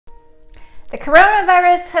The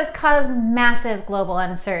coronavirus has caused massive global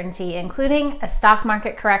uncertainty, including a stock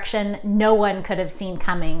market correction no one could have seen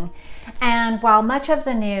coming. And while much of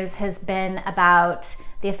the news has been about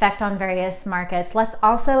the effect on various markets, let's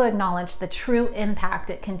also acknowledge the true impact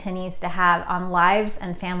it continues to have on lives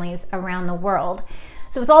and families around the world.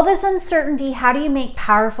 So with all this uncertainty, how do you make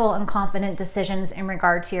powerful and confident decisions in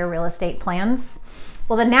regard to your real estate plans?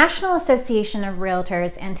 Well, the National Association of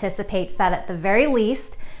Realtors anticipates that at the very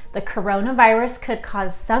least, the coronavirus could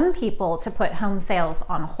cause some people to put home sales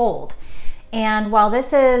on hold. And while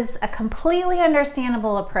this is a completely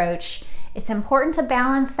understandable approach, it's important to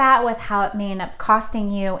balance that with how it may end up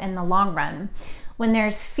costing you in the long run. When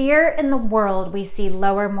there's fear in the world, we see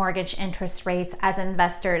lower mortgage interest rates as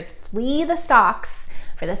investors flee the stocks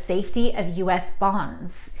for the safety of US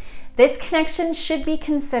bonds. This connection should be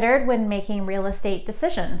considered when making real estate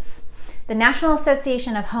decisions. The National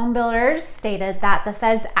Association of Home Builders stated that the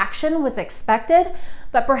Fed's action was expected,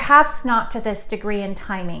 but perhaps not to this degree and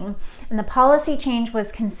timing. And the policy change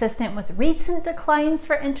was consistent with recent declines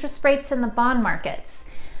for interest rates in the bond markets.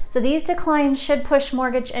 So these declines should push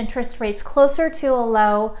mortgage interest rates closer to a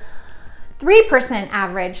low 3%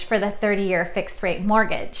 average for the 30-year fixed rate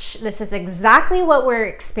mortgage. This is exactly what we're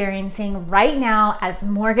experiencing right now as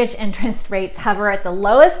mortgage interest rates hover at the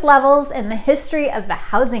lowest levels in the history of the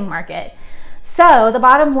housing market. So the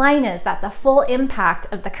bottom line is that the full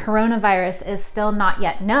impact of the coronavirus is still not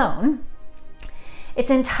yet known. It's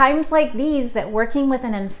in times like these that working with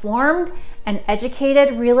an informed and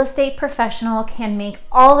educated real estate professional can make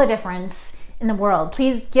all the difference in the world.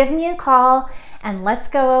 Please give me a call and let's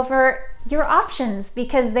go over your options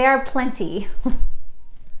because there are plenty.